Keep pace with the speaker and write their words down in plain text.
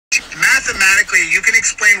mathematically, you can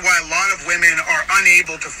explain why a lot of women are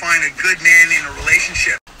unable to find a good man in a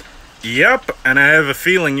relationship. Yep, and I have a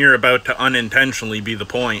feeling you're about to unintentionally be the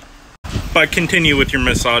point. But continue with your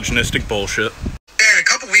misogynistic bullshit. And a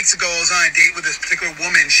couple weeks ago, I was on a date with this particular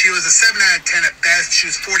woman. She was a 7 out of 10 at best. She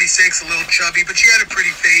was 46, a little chubby, but she had a pretty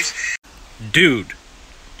face. Dude,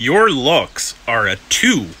 your looks are a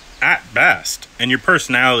 2 at best, and your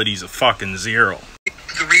personality's a fucking 0.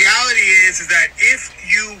 The reality is that if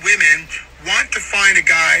you women want to find a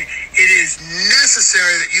guy, it is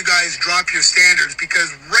necessary that you guys drop your standards,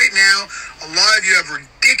 because right now a lot of you have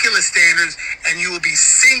ridiculous standards, and you will be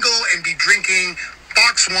single and be drinking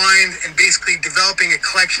box wine and basically developing a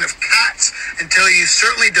collection of cats until you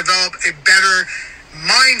certainly develop a better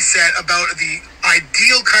mindset about the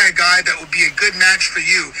ideal kind of guy that would be a good match for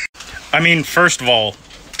you. I mean, first of all,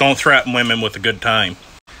 don't threaten women with a good time.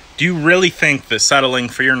 Do you really think that settling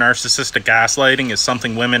for your narcissistic gaslighting is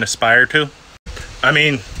something women aspire to? I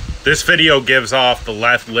mean, this video gives off the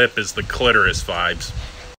left lip is the clitoris vibes.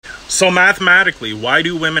 So mathematically, why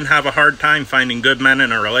do women have a hard time finding good men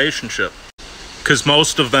in a relationship? Because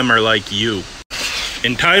most of them are like you.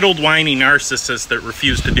 Entitled, whiny narcissists that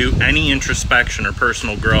refuse to do any introspection or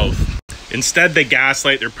personal growth. Instead, they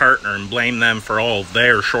gaslight their partner and blame them for all of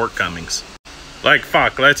their shortcomings. Like,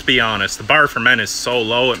 fuck, let's be honest, the bar for men is so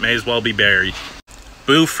low it may as well be buried.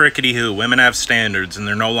 Boo frickety who, women have standards and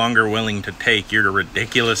they're no longer willing to take your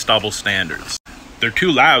ridiculous double standards. They're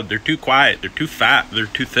too loud, they're too quiet, they're too fat, they're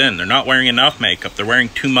too thin, they're not wearing enough makeup, they're wearing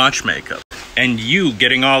too much makeup. And you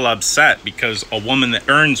getting all upset because a woman that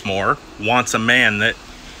earns more wants a man that,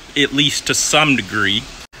 at least to some degree,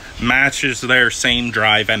 matches their same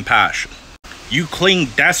drive and passion. You cling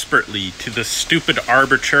desperately to the stupid,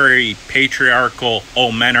 arbitrary, patriarchal, oh,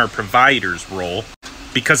 men are providers role,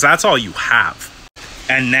 because that's all you have.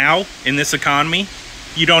 And now, in this economy,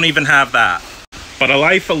 you don't even have that. But a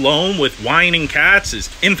life alone with whining cats is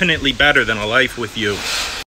infinitely better than a life with you.